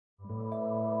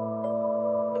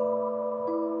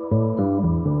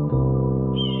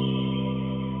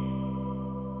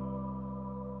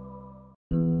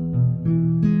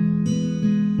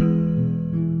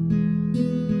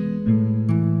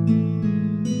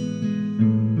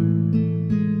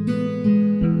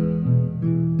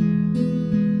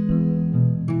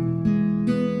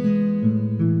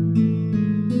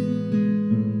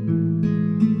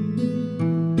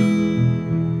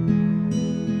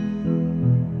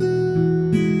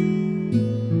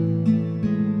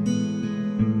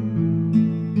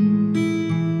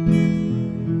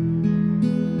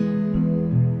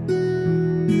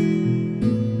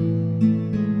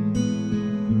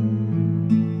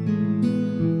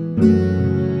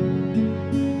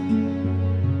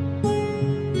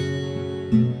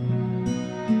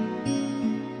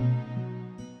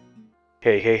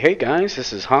Hey guys,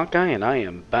 this is Hawkeye and I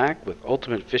am back with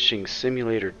Ultimate Fishing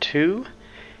Simulator 2,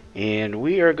 and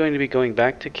we are going to be going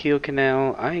back to Kiel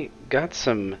Canal. I got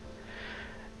some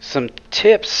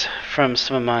tips from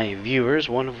some of my viewers,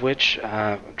 one of which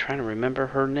I'm trying to remember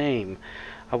her name.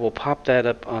 I will pop that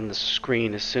up on the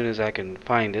screen as soon as I can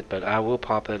find it, but I will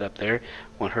pop that up there.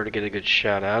 Want her to get a good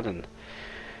shout out and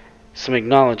some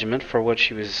acknowledgement for what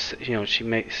she was, she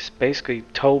basically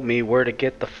told me where to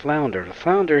get the flounder. The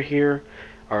flounder here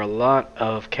are a lot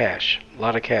of cash,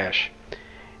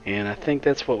 and I think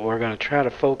that's what we're going to try to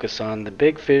focus on. The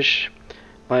big fish,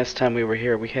 last time we were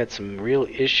here, we had some real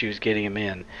issues getting them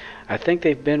in. I think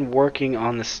they've been working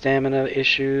on the stamina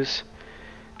issues,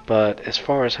 but as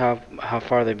far as how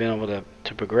far they've been able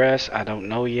to progress, I don't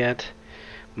know yet.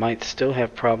 Might still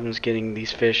have problems getting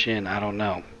these fish in, I don't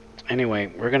know.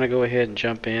 Anyway, we're going to go ahead and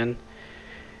jump in.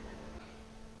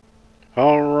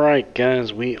 Alright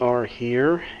guys, we are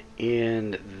here,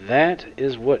 and that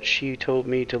is what she told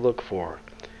me to look for.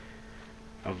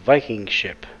 A Viking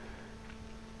ship.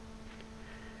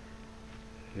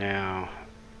 Now,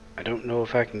 I don't know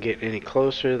if I can get any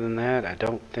closer than that. I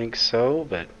don't think so,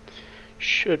 but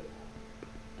should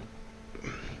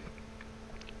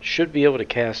be able to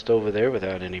cast over there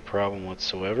without any problem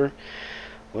whatsoever.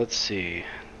 Let's see.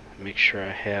 Make sure I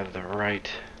have the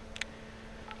right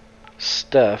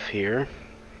stuff here.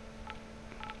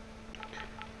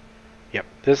 Yep,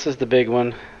 this is the big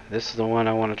one. This is the one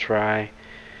I want to try.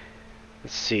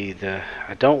 Let's see,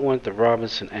 I don't want the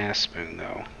Robinson ass spoon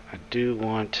though. I do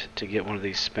want to get one of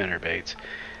these spinner baits.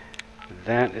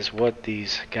 That is what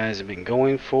these guys have been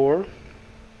going for.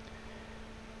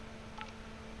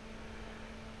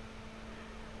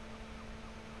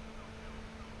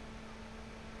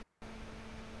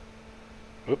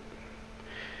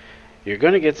 You're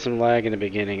going to get some lag in the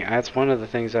beginning. That's one of the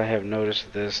things I have noticed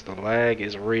with this. The lag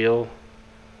is real.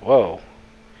 Whoa.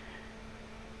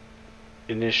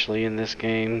 Initially in this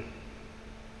game.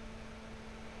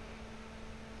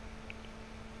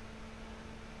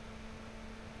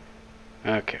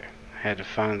 Okay. I had to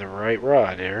find the right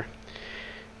rod here.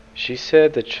 She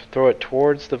said that you throw it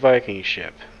towards the Viking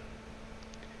ship.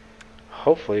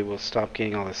 Hopefully we'll stop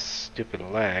getting all this stupid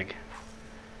lag.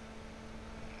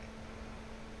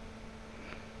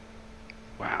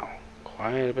 Wow,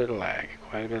 quite a bit of lag,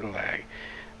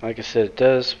 Like I said, it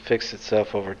does fix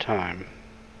itself over time.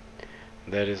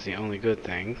 That is the only good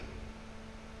thing.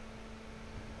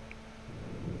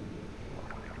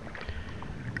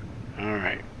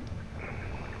 Alright.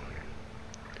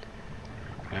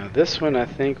 Now this one, I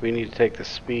think we need to take the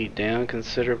speed down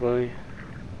considerably.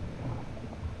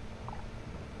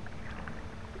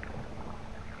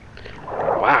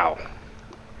 Wow.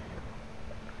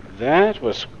 That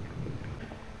was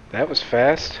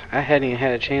fast. I hadn't even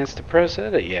had a chance to press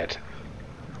edit yet.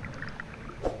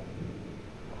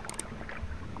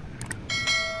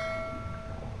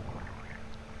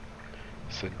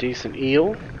 It's a decent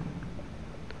eel.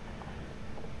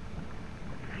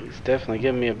 He's definitely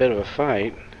giving me a bit of a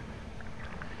fight.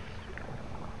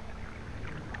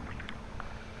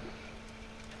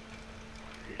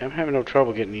 I'm having no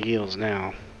trouble getting the eels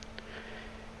now.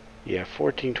 Yeah,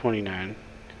 1429.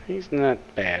 He's not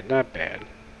bad, not bad.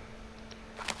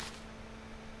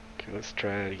 Okay, let's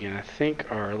try that again. I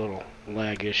think our little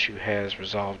lag issue has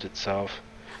resolved itself.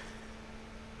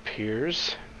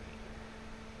 Appears.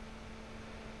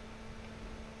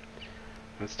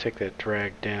 Let's take that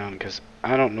drag down, because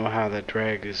I don't know how that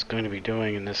drag is going to be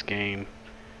doing in this game.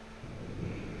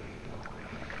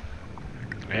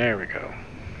 There we go.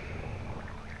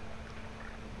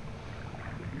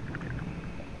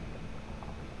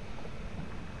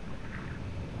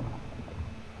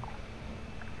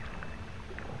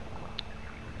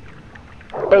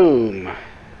 Boom!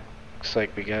 Looks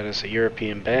like we got us a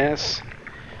European bass.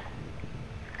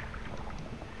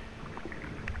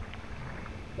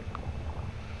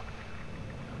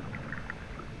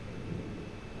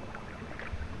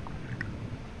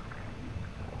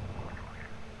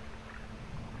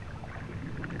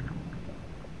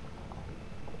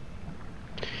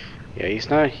 Yeah, he's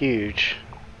not huge.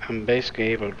 I'm basically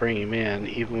able to bring him in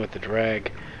even with the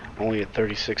drag only at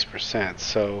 36%,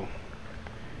 so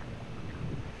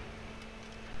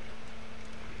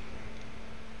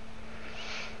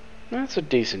that's a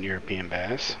decent European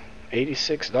bass.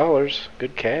 $86,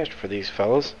 good cash for these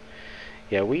fellas.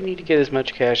 Yeah, we need to get as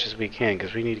much cash as we can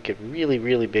because we need to get really,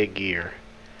 really big gear.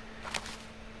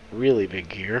 Really big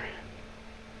gear.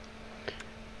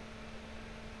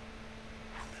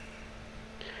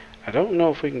 I don't know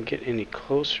if we can get any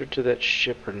closer to that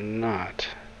ship or not.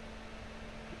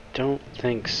 Don't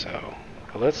think so.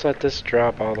 But let's let this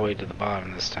drop all the way to the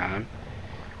bottom this time.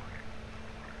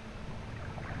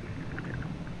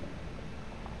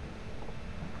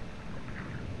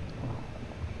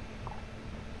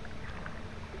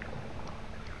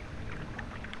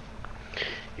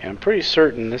 Yeah, I'm pretty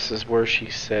certain this is where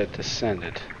she said to send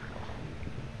it.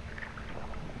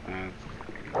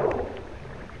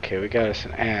 Okay, we got us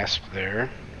an asp there.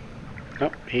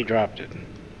 Nope, he dropped it.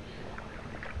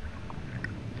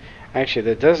 Actually,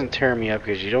 that doesn't tear me up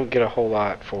because you don't get a whole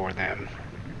lot for them.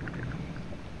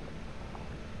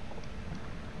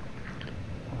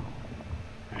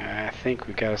 I think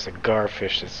we got us a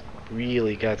garfish that's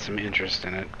really got some interest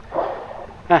in it.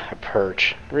 Ah, a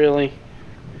perch. Really?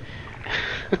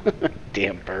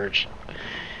 Damn perch.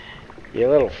 You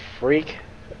little freak.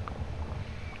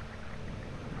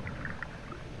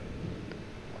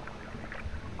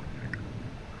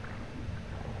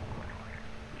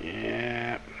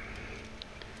 Yeah.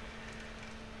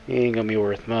 He ain't gonna be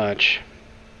worth much.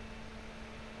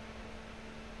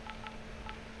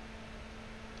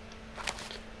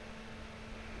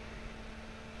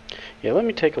 Yeah, let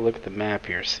me take a look at the map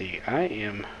here. See,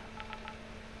 I'm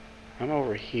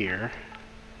over here.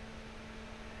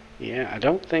 Yeah, I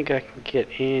don't think I can get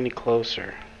any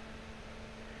closer.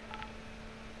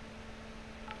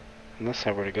 Unless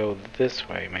I were to go this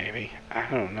way, maybe. I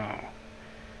don't know.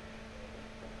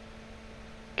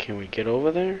 Can we get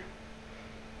over there?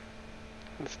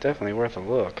 It's definitely worth a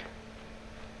look.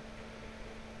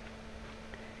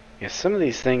 Yeah, some of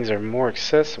these things are more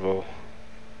accessible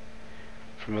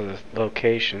from other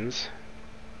locations.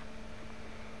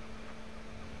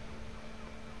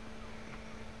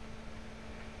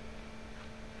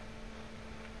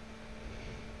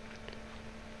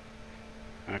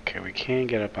 Okay, we can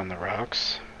get up on the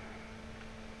rocks.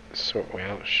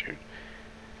 Well, shoot.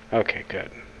 Okay,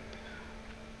 good.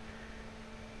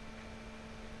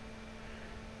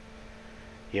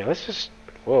 Yeah, let's just...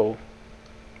 Whoa.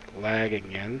 Lag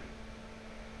again.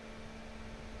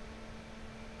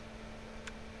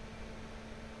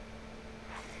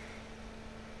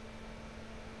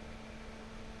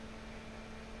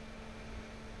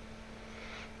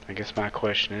 I guess my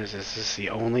question is this the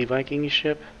only Viking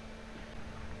ship?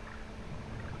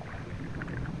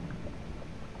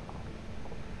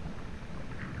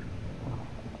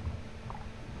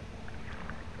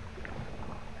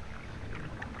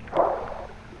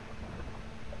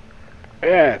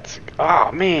 Yeah,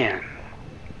 oh man.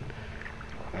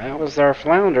 That was our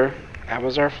flounder. That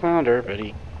was our flounder, but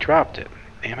he dropped it.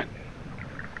 Damn it.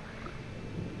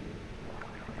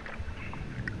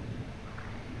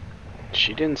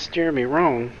 She didn't steer me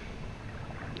wrong.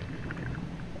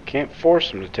 Can't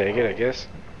force him to take it, I guess.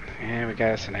 Yeah, we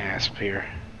got us an asp here.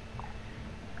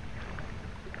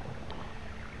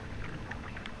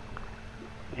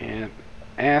 Yeah,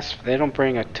 asp, they don't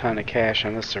bring a ton of cash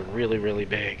unless they're really, really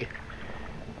big.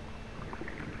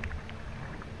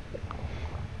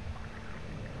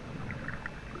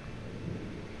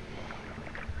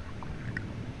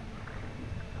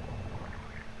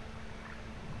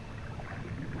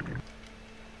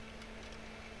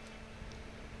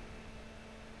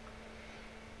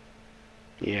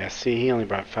 Yeah, see, he only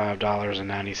brought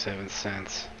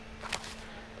 $5.97.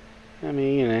 I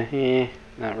mean, you know,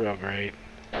 not real great.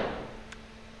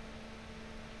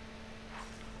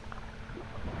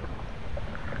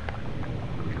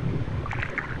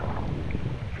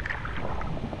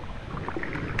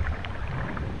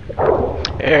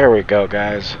 There we go,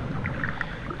 guys.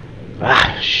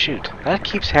 Ah, shoot. That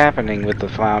keeps happening with the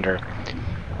flounder.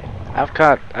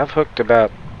 I've hooked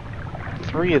about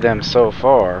 3 of them so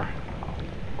far,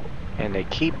 and they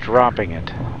keep dropping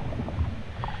it.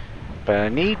 But I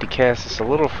need to cast this a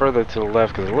little further to the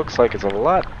left because it looks like it's a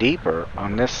lot deeper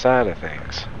on this side of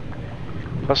things.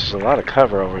 Plus there's a lot of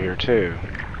cover over here too.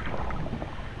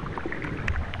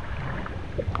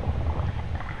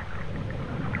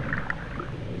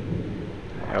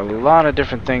 A lot of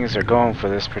different things are going for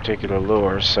this particular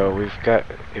lure, so we've got,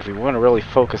 if we want to really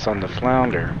focus on the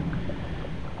flounder,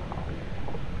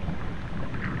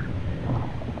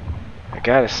 I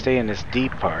gotta stay in this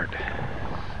deep part.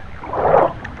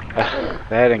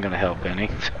 That ain't gonna help any.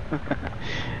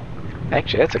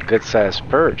 Actually, that's a good sized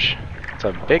perch. It's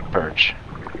a big perch.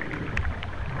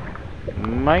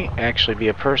 Might actually be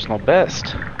a personal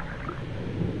best.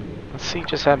 Let's see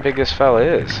just how big this fella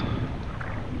is.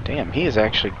 Damn, he's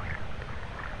actually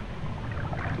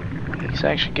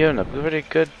giving a pretty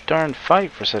good darn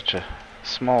fight for such a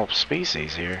small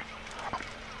species here.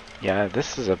 Yeah,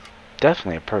 this is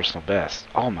definitely a personal best.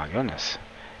 Oh my goodness.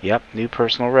 Yep, new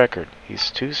personal record. He's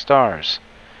 2 stars.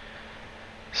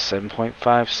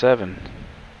 7.57.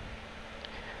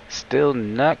 Still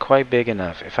not quite big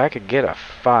enough. If I could get a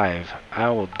 5, I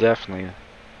will definitely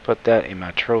put that in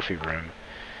my trophy room.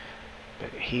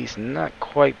 But he's not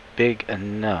quite big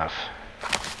enough.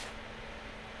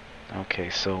 Okay,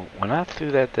 so when I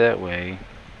threw that way,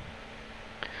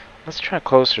 let's try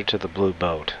closer to the blue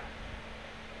boat.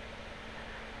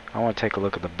 I want to take a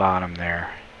look at the bottom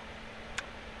there.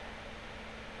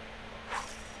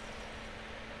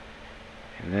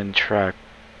 And then try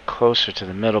closer to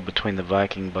the middle between the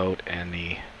Viking boat and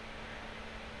the...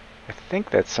 I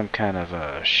think that's some kind of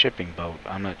a shipping boat.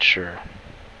 I'm not sure.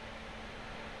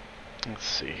 Let's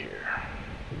see here.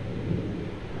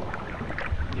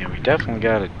 Yeah, we definitely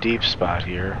got a deep spot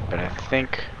here, but I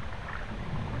think...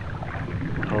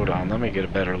 Hold on, let me get a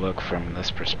better look from this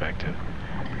perspective.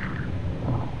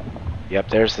 Yep,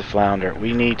 there's the flounder.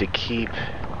 We need to keep...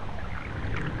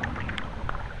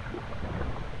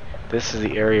 This is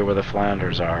the area where the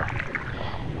flounders are.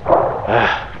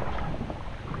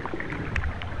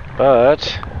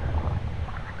 But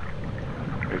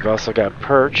we've also got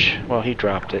perch. Well, he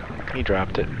dropped it. He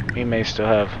dropped it. We may still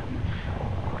have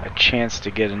a chance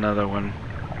to get another one.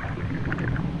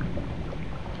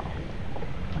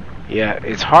 Yeah,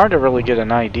 it's hard to really get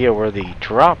an idea where the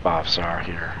drop-offs are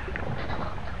here.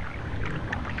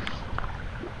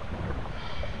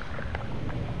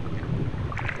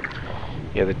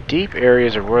 Yeah, the deep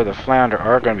areas are where the flounder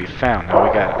are going to be found.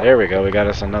 Now there we go. We got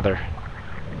us another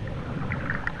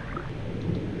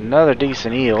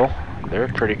decent eel. They're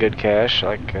pretty good cash,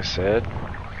 like I said.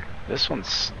 This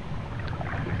one's,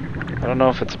 I don't know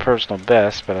if it's a personal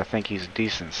best, but I think he's a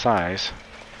decent size.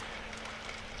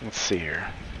 Let's see here.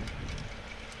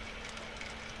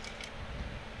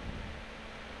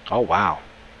 Oh wow.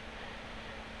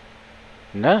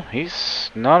 No, he's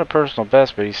not a personal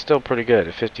best, but he's still pretty good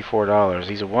at $54.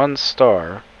 He's a 1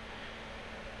 star.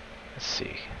 Let's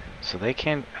see. So they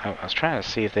can... I was trying to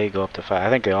see if they go up to 5. I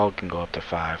think they all can go up to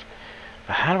 5.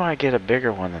 But how do I get a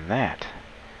bigger one than that?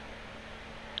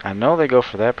 I know they go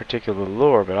for that particular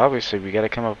lure, but obviously we got to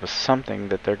come up with something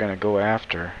that they're going to go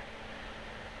after,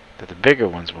 that the bigger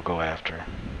ones will go after.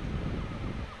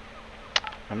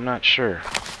 I'm not sure.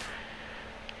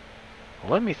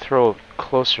 Let me throw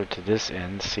closer to this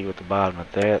end, see what the bottom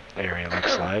of that area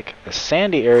looks like. The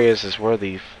sandy areas is where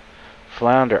the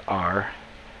flounder are.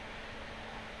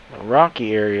 The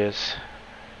rocky areas,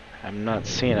 I'm not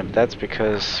seeing them. That's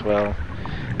because, well,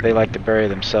 they like to bury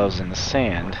themselves in the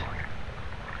sand.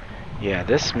 Yeah,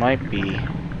 this might be a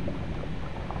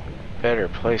better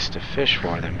place to fish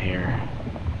for them here.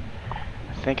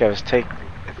 I think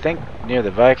near the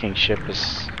Viking ship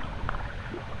is...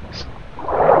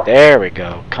 There we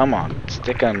go. Come on.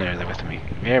 Stick on there with me.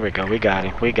 There we go. We got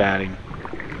him. We got him.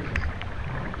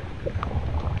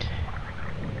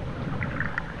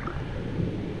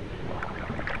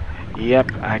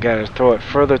 Yep, I gotta throw it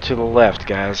further to the left,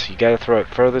 guys. You gotta throw it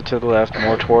further to the left,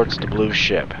 more towards the blue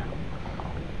ship.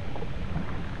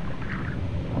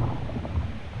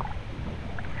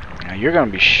 Now you're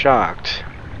gonna be shocked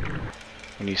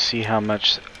when you see how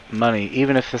much money,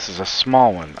 even if this is a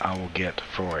small one, I will get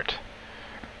for it.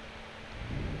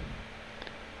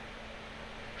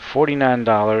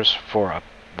 $49 for a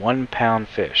 1 pound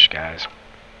fish, guys.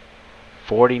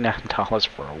 $49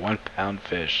 for a 1 pound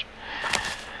fish.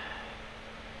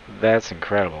 That's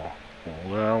incredible.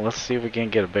 Well, let's see if we can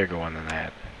get a bigger one than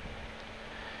that.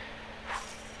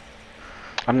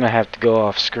 I'm gonna have to go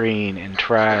off screen and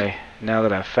try, now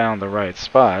that I've found the right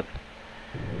spot,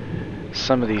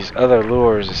 some of these other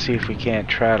lures to see if we can't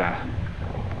try to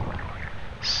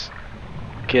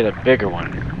get a bigger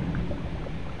one.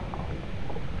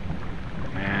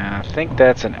 I think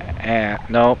that's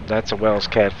nope, that's a Wells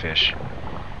catfish.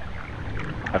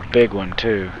 A big one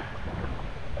too.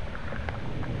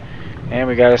 And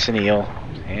we got us an eel,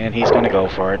 and he's gonna go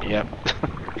for it. Yep.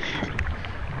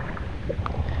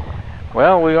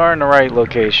 Well, we are in the right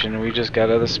location. We just got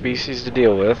other species to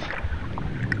deal with.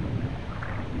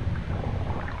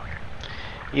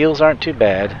 Eels aren't too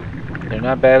bad. They're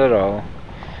not bad at all.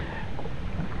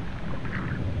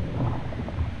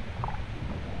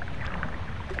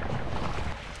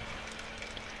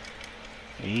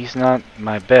 He's not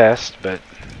my best, but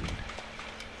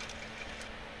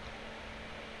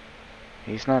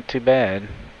he's not too bad.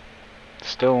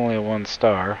 Still only a 1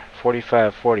 star.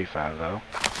 45-45 though.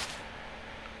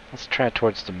 Let's try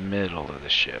towards the middle of the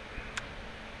ship.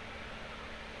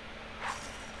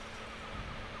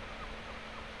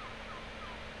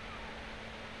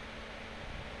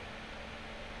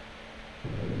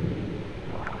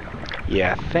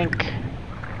 Yeah, I think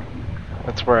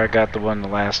that's where I got the one the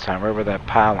last time, wherever that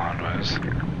pylon was.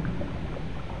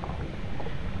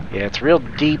 Yeah, it's real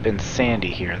deep and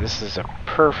sandy here. This is a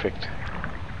perfect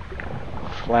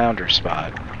flounder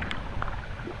spot.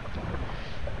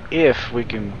 If we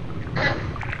can...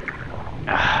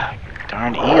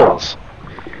 darn eels.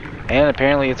 And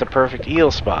apparently it's a perfect eel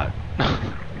spot.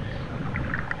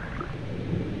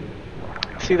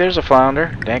 See, there's a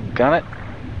flounder. Daggone it.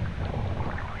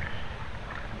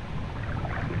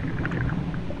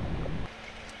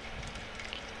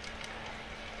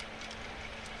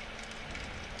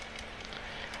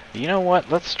 You know what?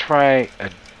 Let's try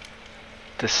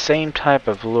the same type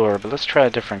of lure, but let's try a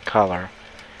different color.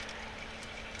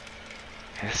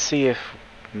 And see if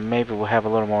maybe we'll have a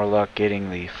little more luck getting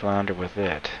the flounder with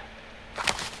it.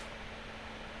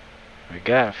 We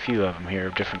got a few of them here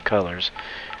of different colors.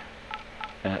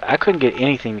 I couldn't get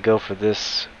anything to go for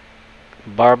this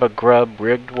barba grub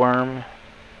rigged worm.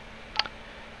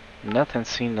 Nothing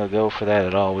seemed to go for that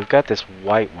at all. We've got this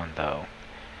white one though.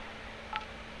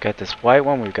 Got this white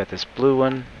one, we've got this blue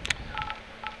one.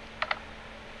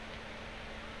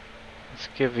 Let's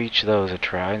give each of those a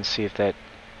try and see if that...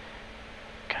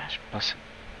 Gosh,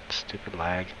 stupid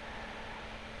lag.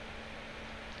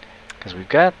 Because we've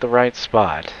got the right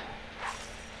spot.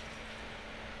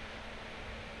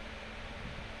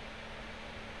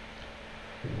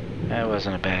 That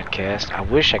wasn't a bad cast. I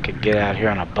wish I could get out here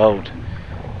on a boat.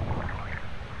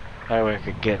 That way I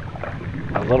could get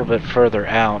a little bit further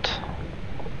out.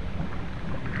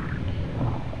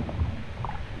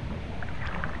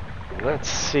 Let's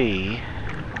see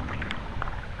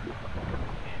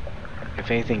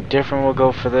if anything different will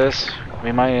go for this.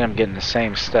 We might end up getting the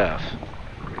same stuff.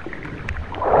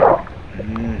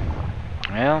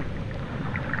 Well,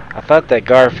 I thought that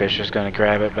garfish was going to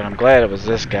grab it, but I'm glad it was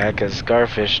this guy, because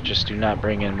garfish just do not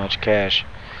bring in much cash.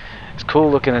 As cool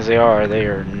looking as they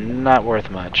are not worth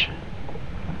much.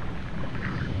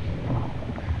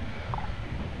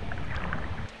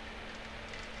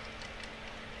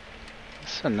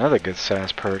 This is another good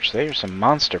sized perch. There's some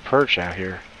monster perch out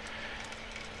here.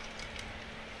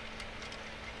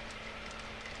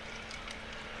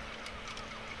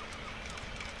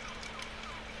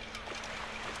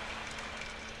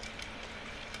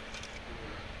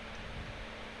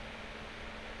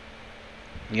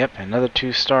 Yep, another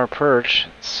 2-star perch,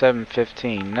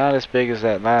 715. Not as big as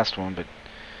that last one, but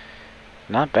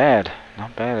not bad.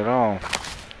 Not bad at all.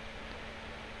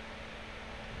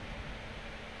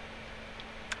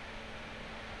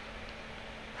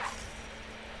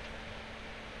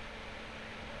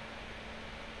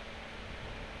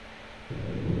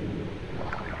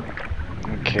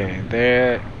 Okay,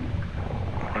 there.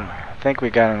 I think we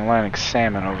got an Atlantic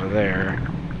salmon over there.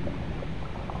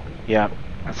 Yep.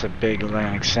 That's a big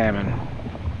Atlantic salmon.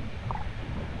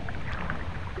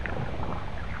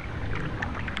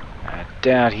 I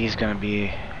doubt he's going to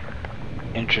be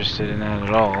interested in that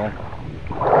at all.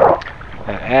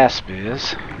 That asp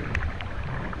is.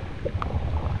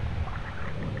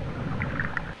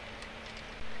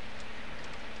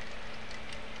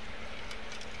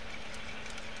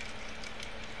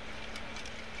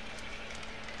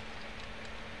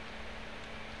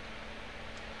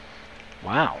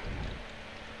 Wow.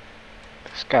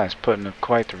 This guy's putting up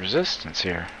quite the resistance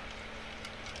here.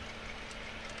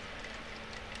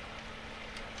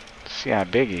 Let's see how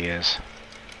big he is.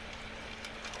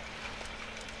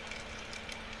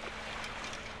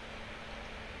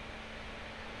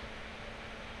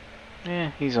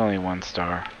 Yeah, he's only 1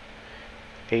 star.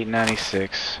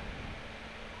 896.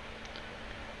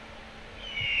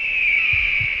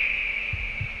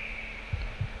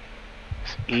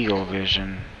 This eagle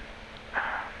vision.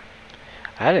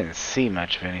 I didn't see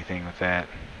much of anything with that.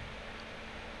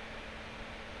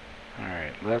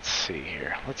 Alright, let's see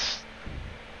here. Let's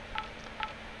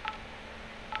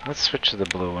switch to the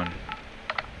blue one.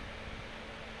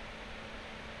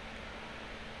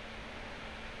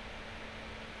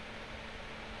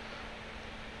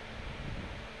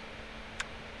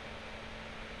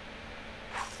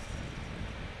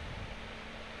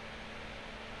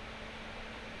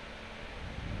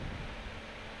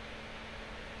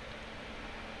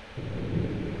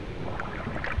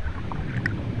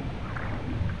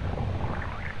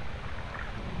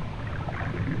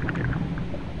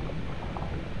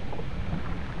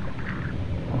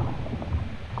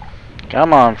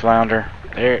 Come on, Flounder.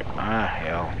 There. Ah,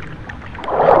 hell.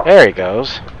 There he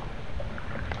goes.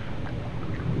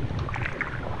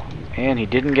 And he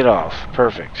didn't get off.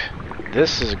 Perfect.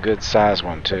 This is a good size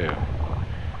one, too.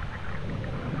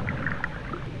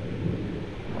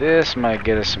 This might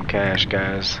get us some cash,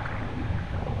 guys.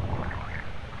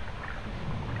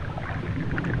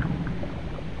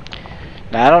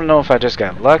 Now, I don't know if I just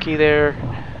got lucky there,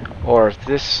 or if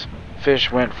this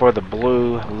fish went for the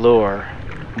blue lure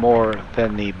more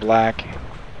than the black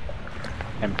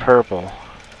and purple.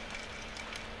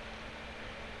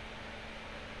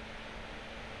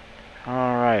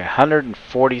 Alright,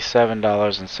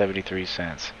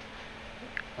 $147.73.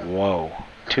 Whoa.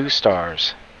 2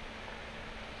 stars.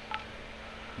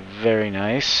 Very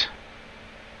nice.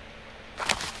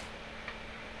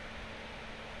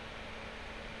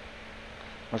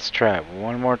 Let's try it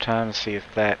one more time and see if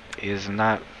that is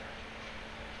not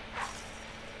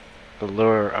the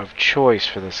lure of choice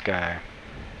for this guy.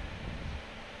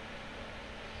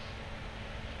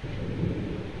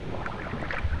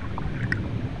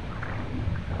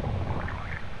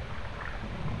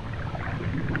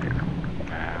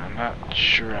 I'm not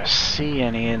sure I see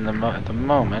any in at the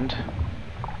moment.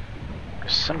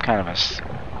 There's some kind of a...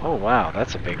 Oh wow,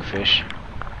 that's a big fish.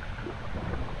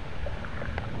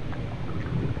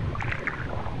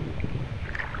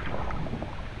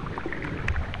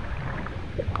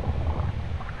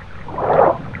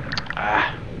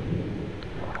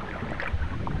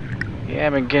 Yeah,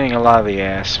 I've been getting a lot of the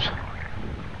asps.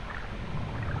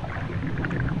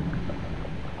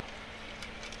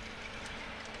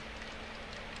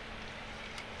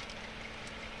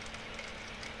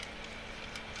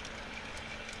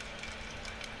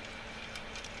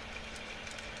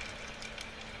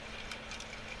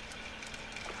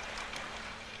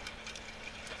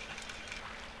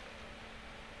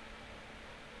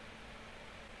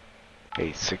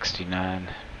 $8.69.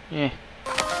 Yeah.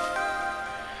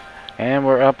 And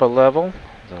we're up a level.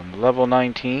 Level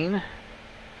 19.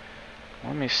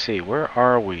 Let me see, where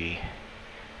are we?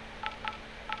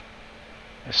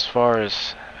 As far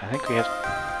as, I think we have...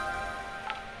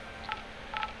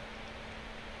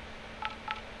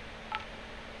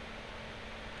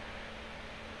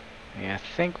 Yeah, I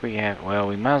think we have... Well,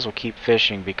 we might as well keep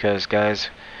fishing because, guys,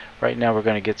 right now we're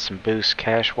going to get some boost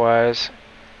cash-wise.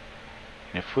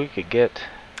 And if we could get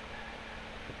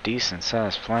a decent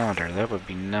sized flounder, that would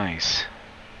be nice.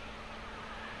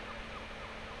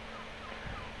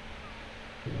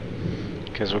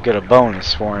 Because we'll get a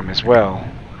bonus for him as well.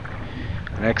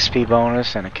 An XP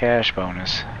bonus and a cash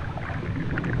bonus.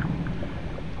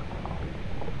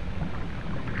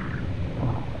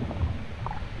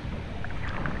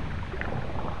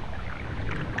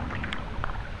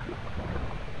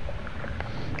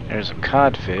 There's a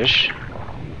codfish.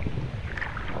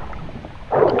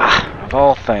 Ah, of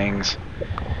all things.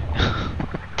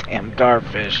 Damn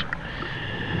darfish.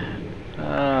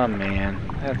 Oh man,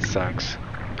 that sucks.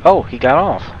 Oh, he got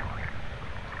off.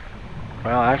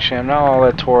 Well, actually, I'm not all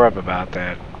that tore up about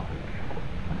that.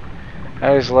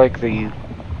 That is like the...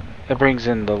 That brings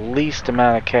in the least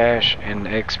amount of cash and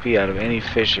XP out of any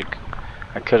fish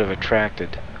I could have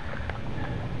attracted.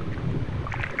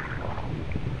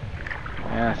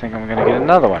 And I think I'm gonna get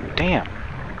another one. Damn.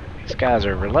 These guys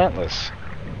are relentless.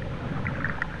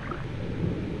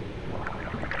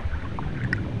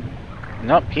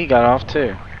 Nope, he got off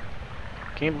too.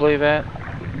 Can you believe that?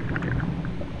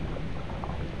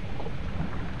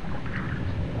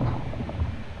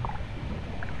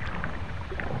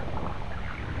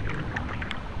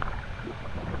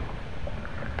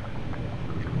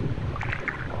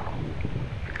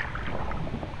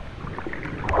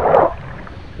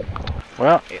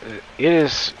 Well, it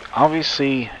is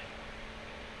obviously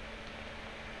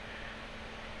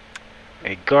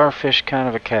a garfish kind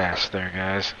of a cast there,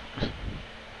 guys.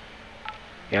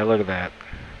 Yeah, look at that.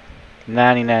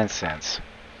 99 cents.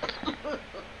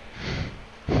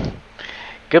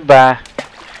 Goodbye.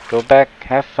 Go back,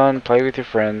 have fun, play with your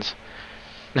friends.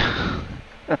 You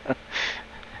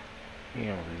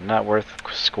know, not worth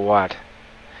squat.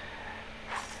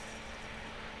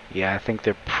 Yeah, I think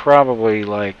they're probably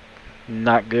like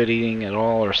not good eating at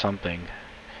all or something.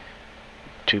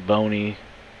 Too bony,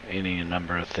 any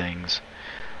number of things.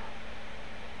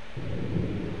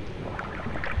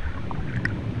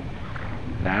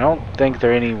 Now, I don't think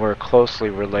they're anywhere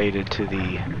closely related to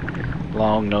the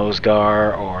long-nosed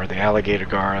gar or the alligator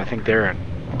gar. I think they're an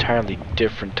entirely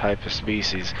different type of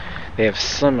species. They have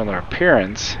similar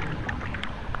appearance.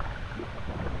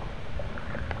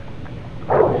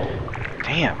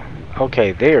 Damn.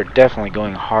 Okay, they are definitely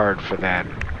going hard for that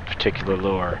particular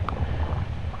lure.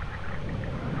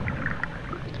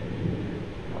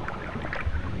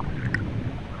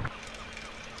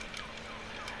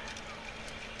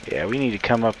 Yeah, we need to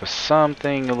come up with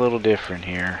something a little different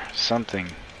here. Something.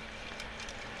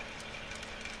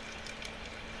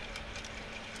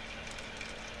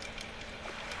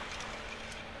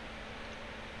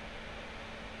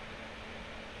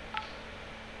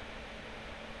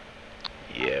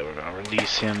 Yeah, we're gonna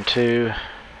release him too.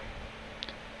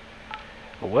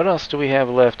 What else do we have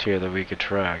left here that we could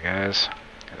try, guys?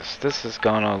 'Cause this has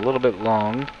gone on a little bit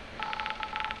long.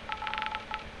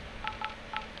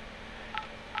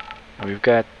 And we've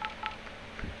got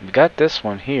this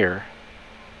one here.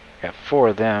 Got 4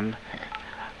 of them.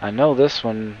 I know this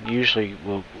one usually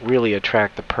will really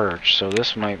attract the perch, so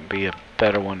this might be a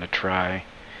better one to try.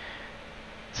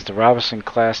 It's the Robinson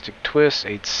Classic Twist,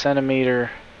 8 centimeter,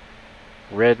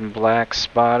 red and black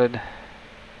spotted.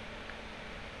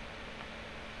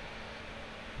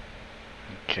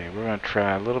 Okay, we're going to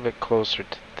try a little bit closer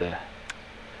to the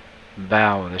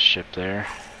bow of the ship there.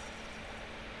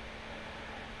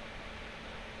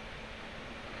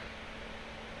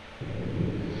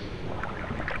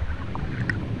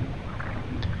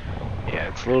 Yeah,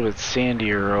 it's a little bit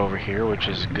sandier over here, which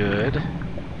is good.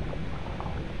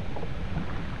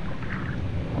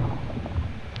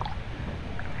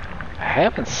 I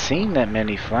haven't seen that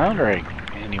many flounder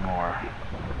anymore.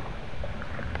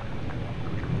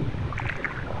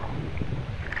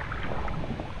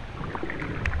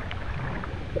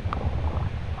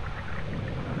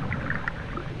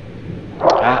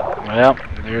 Ah, well,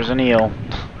 there's an eel.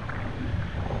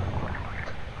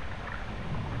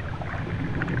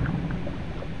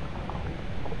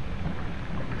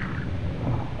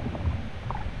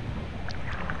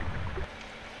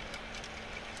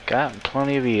 Got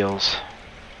plenty of eels.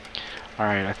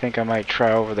 Alright, I think I might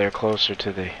try over there closer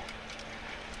to the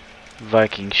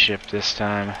Viking ship this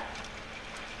time.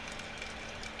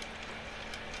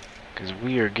 Because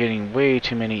we are getting way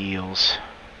too many eels.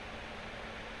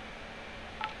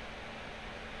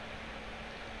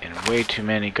 And way too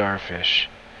many garfish.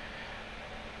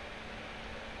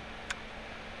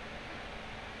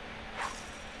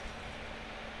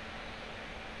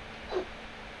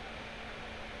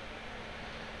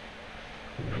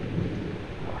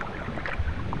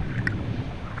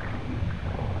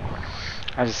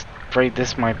 I'm just afraid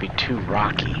this might be too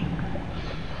rocky.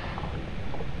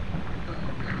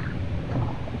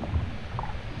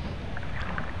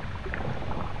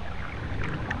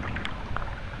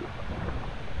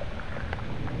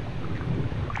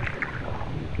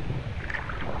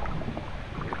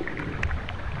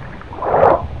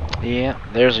 Yeah,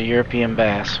 there's a European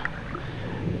bass.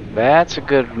 That's a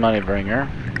good money bringer.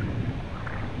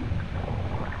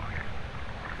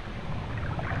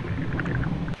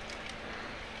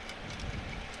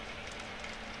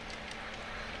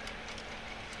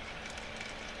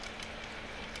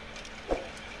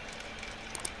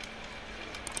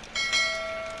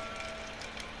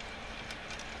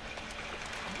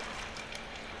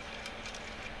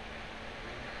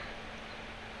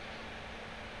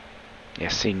 Yeah,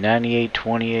 see,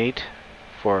 98.28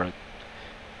 for a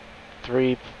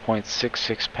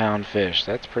 3.66 pound fish.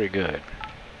 That's pretty good.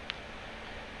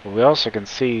 But we also can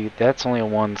see that's only a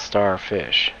 1-star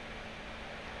fish.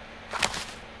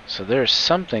 So there's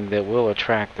something that will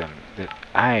attract them that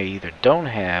I either don't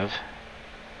have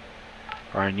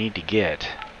or I need to get.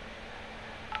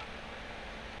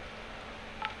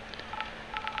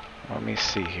 Let me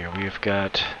see here. We've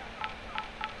got...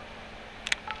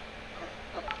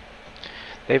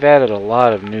 They've added a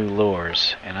lot of new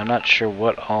lures, and I'm not sure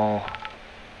what all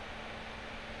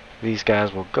these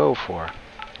guys will go for.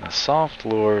 The soft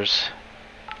lures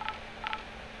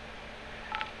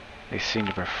they seem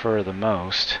to prefer the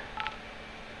most.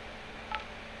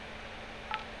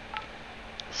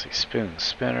 Let's see, spoons,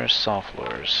 spinners, soft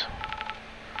lures.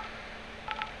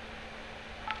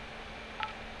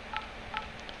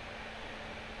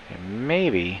 And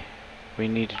maybe we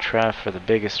need to try for the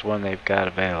biggest one they've got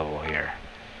available here.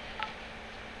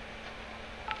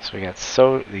 So we got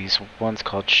these ones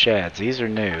called shads. These are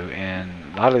new,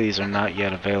 and a lot of these are not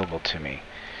yet available to me.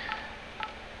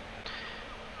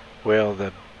 Well,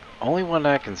 the only one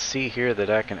I can see here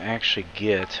that I can actually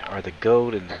get are the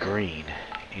gold and the green,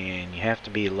 and you have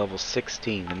to be level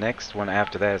 16. The next one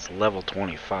after that is level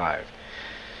 25.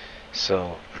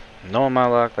 So, knowing my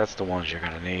luck, that's the ones you're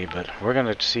going to need, but we're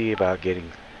going to see about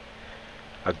getting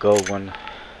a gold one,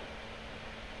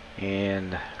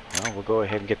 and well, we'll go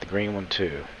ahead and get the green one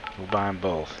too. We'll buy them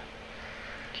both.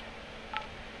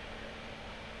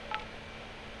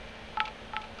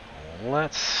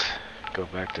 Let's go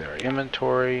back to our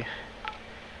inventory.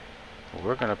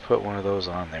 We're going to put one of those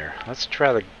on there. Let's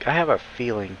try the... I have a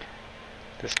feeling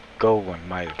this gold one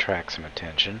might attract some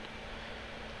attention.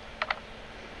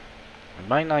 It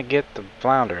might not get the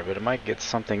flounder, but it might get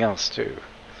something else too.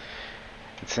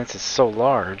 And since it's so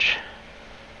large,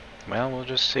 well, we'll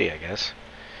just see, I guess.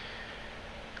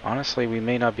 Honestly, we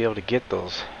may not be able to get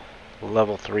those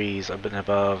level 3s up and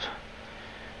above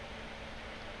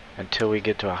until we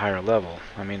get to a higher level.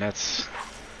 I mean, that's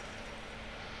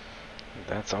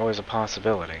always a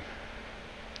possibility.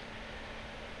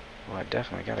 Well, I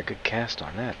definitely got a good cast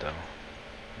on that, though.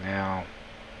 Now,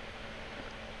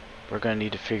 we're going to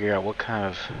need to figure out what kind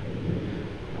of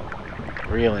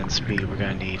reeling speed we're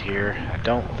going to need here. I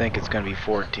don't think it's going to be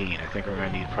 14. I think we're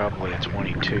going to need probably a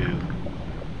 22.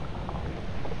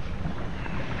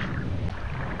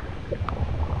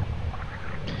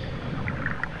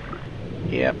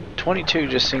 Yep, 22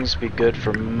 just seems to be good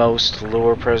for most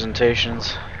lure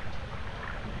presentations.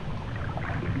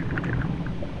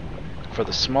 For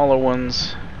the smaller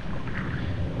ones,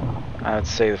 I would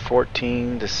say the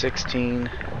 14 to 16.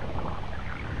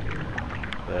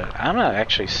 But I'm not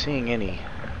actually seeing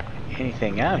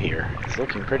anything out here. It's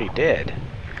looking pretty dead.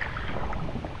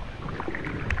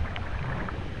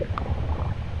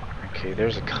 Okay,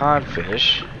 there's a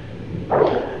codfish.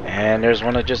 And there's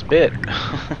one that just bit.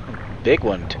 Big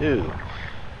one too.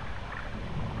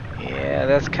 Yeah,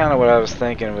 that's kind of what I was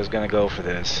thinking was going to go for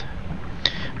this.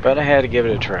 But I had to give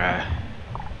it a try.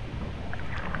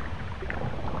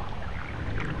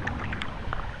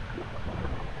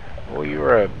 Oh, you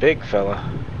were a big fella.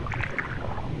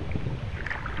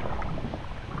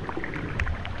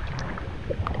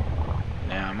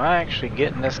 Now, am I actually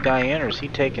getting this guy in, or is he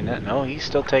taking it? No, he's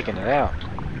still taking it out.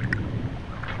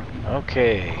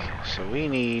 Okay, so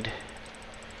we're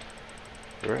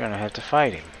gonna have to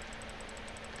fight him.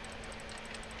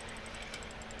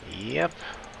 Yep,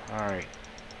 alright.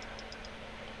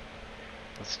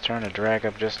 Let's turn the drag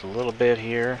up just a little bit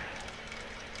here.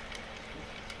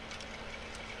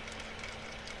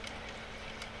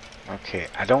 Okay,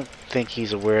 I don't think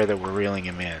he's aware that we're reeling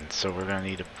him in, so we're going to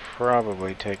need to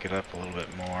probably take it up a little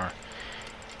bit more.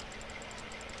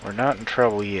 We're not in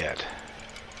trouble yet.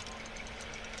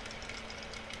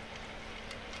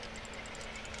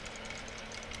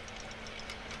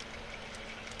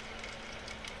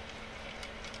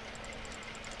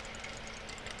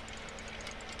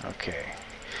 Okay.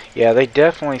 Yeah, they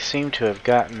definitely seem to have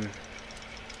gotten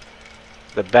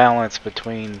the balance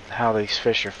between how these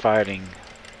fish are fighting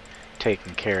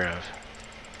taken care of.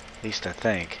 At least I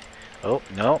think. Oh,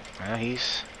 no. Well,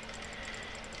 he's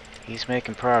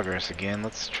making progress again.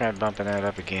 Let's try bumping that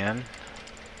up again.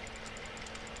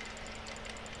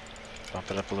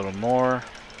 Bump it up a little more.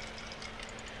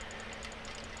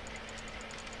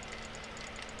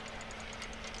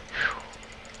 Whew.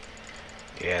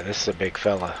 Yeah, this is a big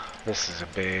fella. This is a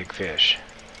big fish.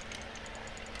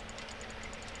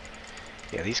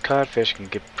 Yeah, these codfish can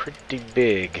get pretty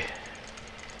big.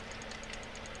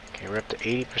 Okay, we're up to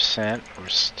 80%. We're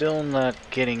still not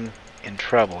getting in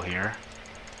trouble here.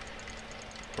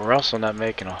 We're also not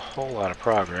making a whole lot of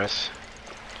progress.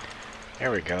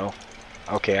 There we go.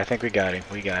 Okay, I think we got him.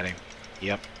 We got him.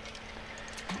 Yep.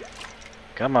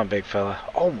 Come on, big fella.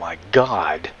 Oh my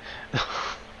god!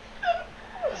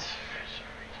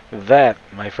 That,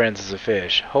 my friends, is a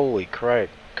fish. Holy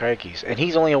crikeys. And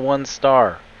he's only a 1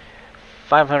 star.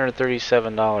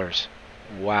 $537.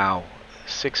 Wow.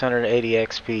 680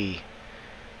 XP.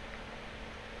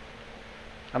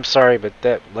 I'm sorry, but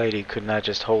that lady could not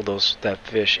just hold that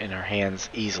fish in her hands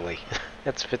easily.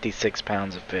 That's 56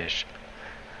 pounds of fish.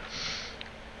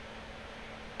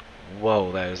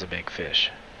 Whoa, that is a big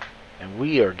fish. And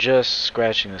we are just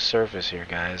scratching the surface here,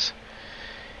 guys.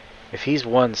 If he's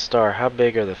 1 star, how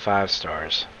big are the 5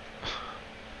 stars?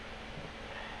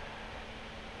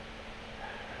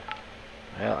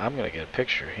 Well, I'm going to get a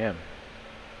picture of him.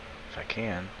 If I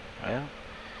can. Well,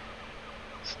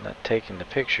 it's not taking the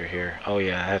picture here. Oh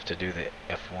yeah, I have to do the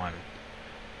F1.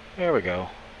 There we go.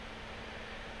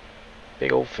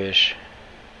 Big old fish.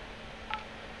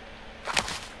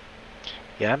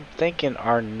 Yeah, I'm thinking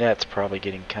our net's probably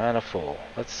getting kind of full.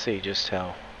 Let's see just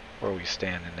where we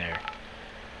stand in there.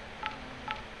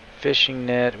 Fishing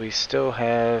net, we still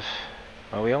have,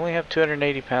 well, we only have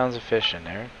 280 pounds of fish in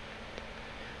there.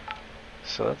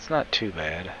 So that's not too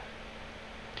bad.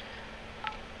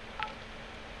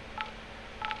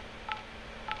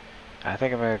 I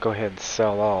think I'm going to go ahead and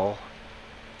sell all.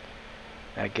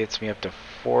 That gets me up to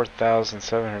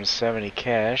 4,770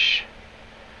 cash.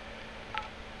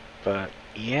 But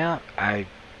yeah, I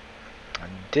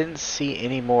didn't see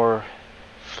any more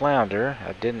flounder.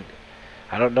 I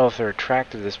don't know if they're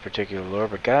attracted to this particular lure,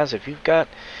 but guys, if you've got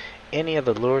any of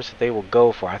the lures that they will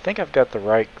go for, I think I've got the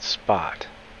right spot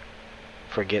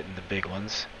for getting the big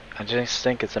ones. I just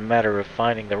think it's a matter of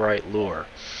finding the right lure.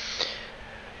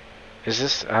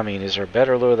 Is there a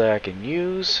better lure that I can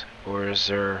use, or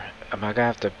am I gonna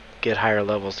have to get higher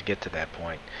levels to get to that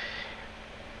point?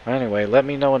 Well, anyway, let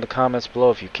me know in the comments below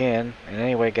if you can. And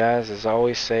anyway, guys, as I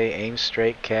always say, aim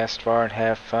straight, cast far, and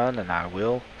have fun, and I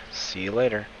will see you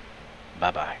later.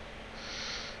 Bye-bye.